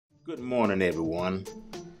Good morning, everyone.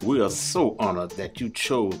 We are so honored that you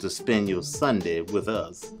chose to spend your Sunday with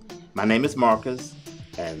us. My name is Marcus,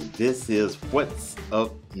 and this is What's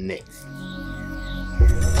Up Next.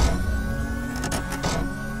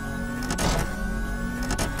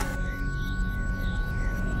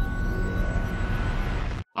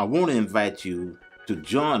 I want to invite you to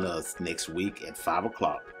join us next week at 5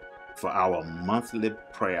 o'clock for our monthly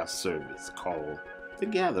prayer service called The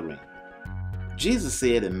Gathering. Jesus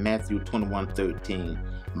said in Matthew 21:13,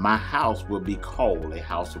 "My house will be called a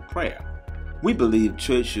house of prayer." We believe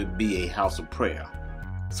church should be a house of prayer.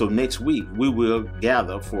 So next week we will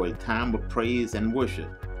gather for a time of praise and worship,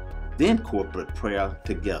 then corporate prayer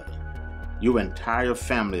together. Your entire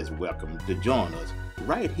family is welcome to join us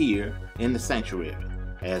right here in the sanctuary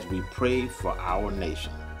as we pray for our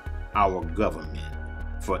nation, our government,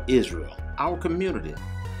 for Israel, our community,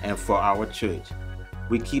 and for our church.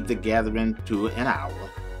 We keep the gathering to an hour,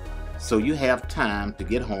 so you have time to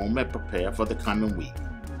get home and prepare for the coming week.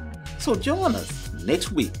 So join us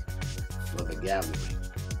next week for the gathering.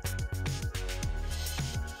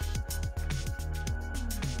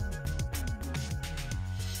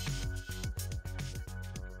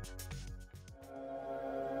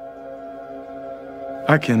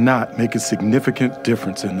 I cannot make a significant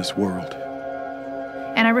difference in this world.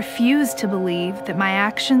 And I refuse to believe that my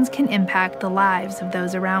actions can impact the lives of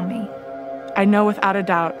those around me. I know without a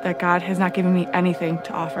doubt that God has not given me anything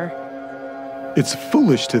to offer. It's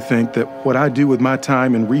foolish to think that what I do with my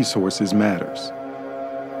time and resources matters.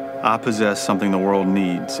 I possess something the world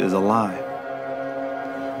needs is a lie.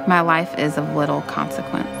 My life is of little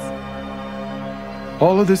consequence.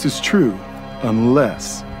 All of this is true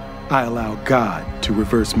unless I allow God to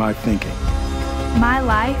reverse my thinking. My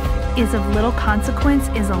life is of little consequence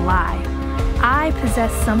is a lie. I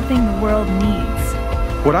possess something the world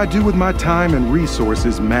needs. What I do with my time and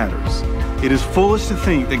resources matters. It is foolish to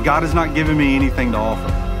think that God has not given me anything to offer.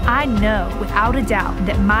 I know without a doubt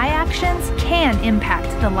that my actions can impact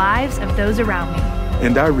the lives of those around me.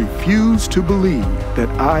 And I refuse to believe that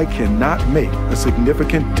I cannot make a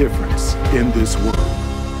significant difference in this world.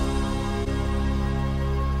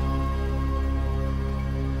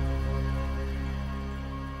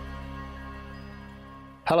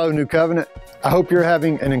 Hello, New Covenant. I hope you're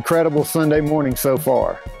having an incredible Sunday morning so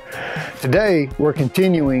far. Today, we're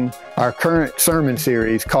continuing our current sermon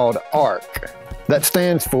series called ARC. That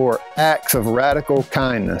stands for Acts of Radical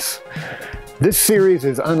Kindness. This series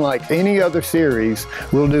is unlike any other series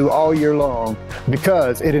we'll do all year long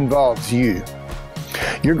because it involves you.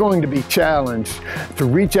 You're going to be challenged to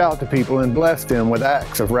reach out to people and bless them with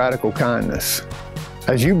acts of radical kindness.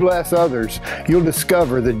 As you bless others, you'll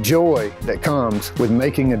discover the joy that comes with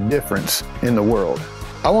making a difference in the world.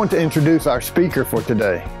 I want to introduce our speaker for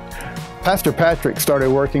today. Pastor Patrick started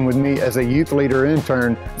working with me as a youth leader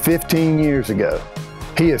intern 15 years ago.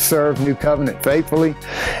 He has served New Covenant faithfully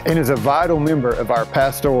and is a vital member of our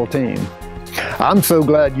pastoral team. I'm so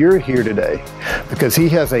glad you're here today because he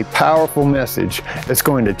has a powerful message that's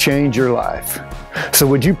going to change your life. So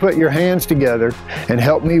would you put your hands together and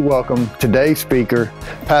help me welcome today's speaker,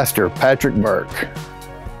 Pastor Patrick Burke.